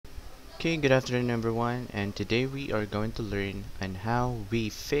Okay, good afternoon everyone, and today we are going to learn on how we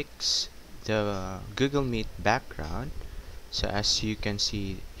fix the Google Meet background. So as you can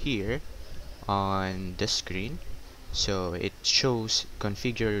see here on the screen, so it shows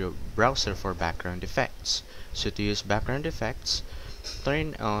configure your browser for background effects. So to use background effects,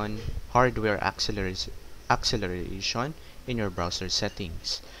 turn on hardware acceleration in your browser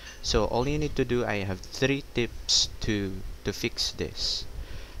settings. So all you need to do, I have 3 tips to fix this.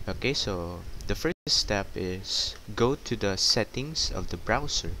 Okay, so the first step is go to the settings of the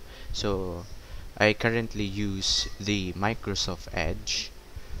browser. So I currently use the Microsoft Edge.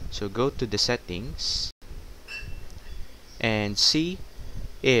 So go to the settings and see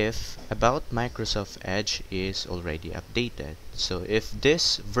if About Microsoft Edge is already updated. So if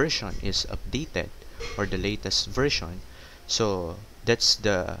this version is updated, or the latest version, so that's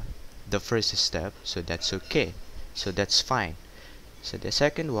the first step, so that's okay, so that's fine. So the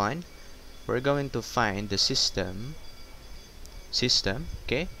second one, we're going to find the system,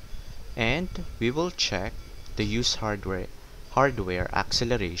 okay, and we will check the use hardware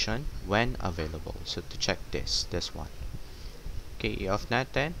acceleration when available. So to check this one, okay, off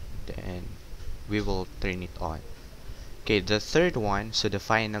that, then we will turn it on. Okay, the third one, so the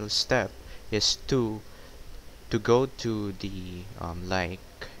final step is to go to the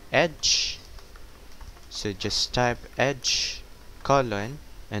like Edge. So just type Edge colon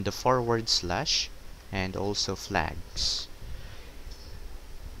and the forward slash and also flags.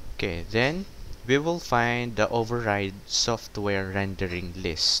 Okay, then we will find the override software rendering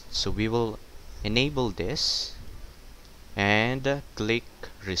list. So we will enable this and click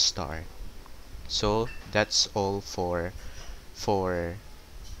restart. So that's all for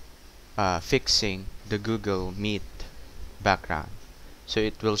fixing the Google Meet background. So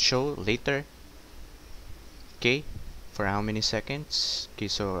it will show later. Okay, for how many seconds? Okay,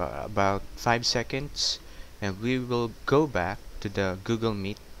 so about 5 seconds, and we will go back to the Google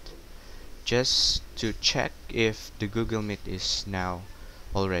Meet just to check if the Google Meet is now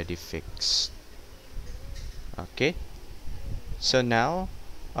already fixed. Okay, so now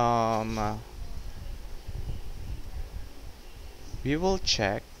we will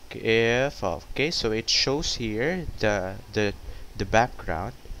check if okay, so it shows here the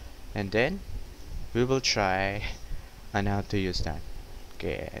background, and then we will try on how to use that.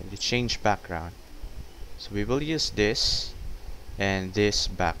 Okay, the change background, so we will use this and this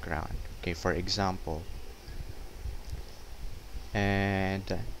background, okay, for example, and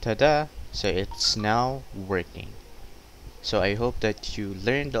tada, so it's now working. So I hope that you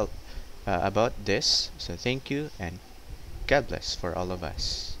learned about this. So thank you, and God bless for all of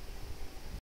us.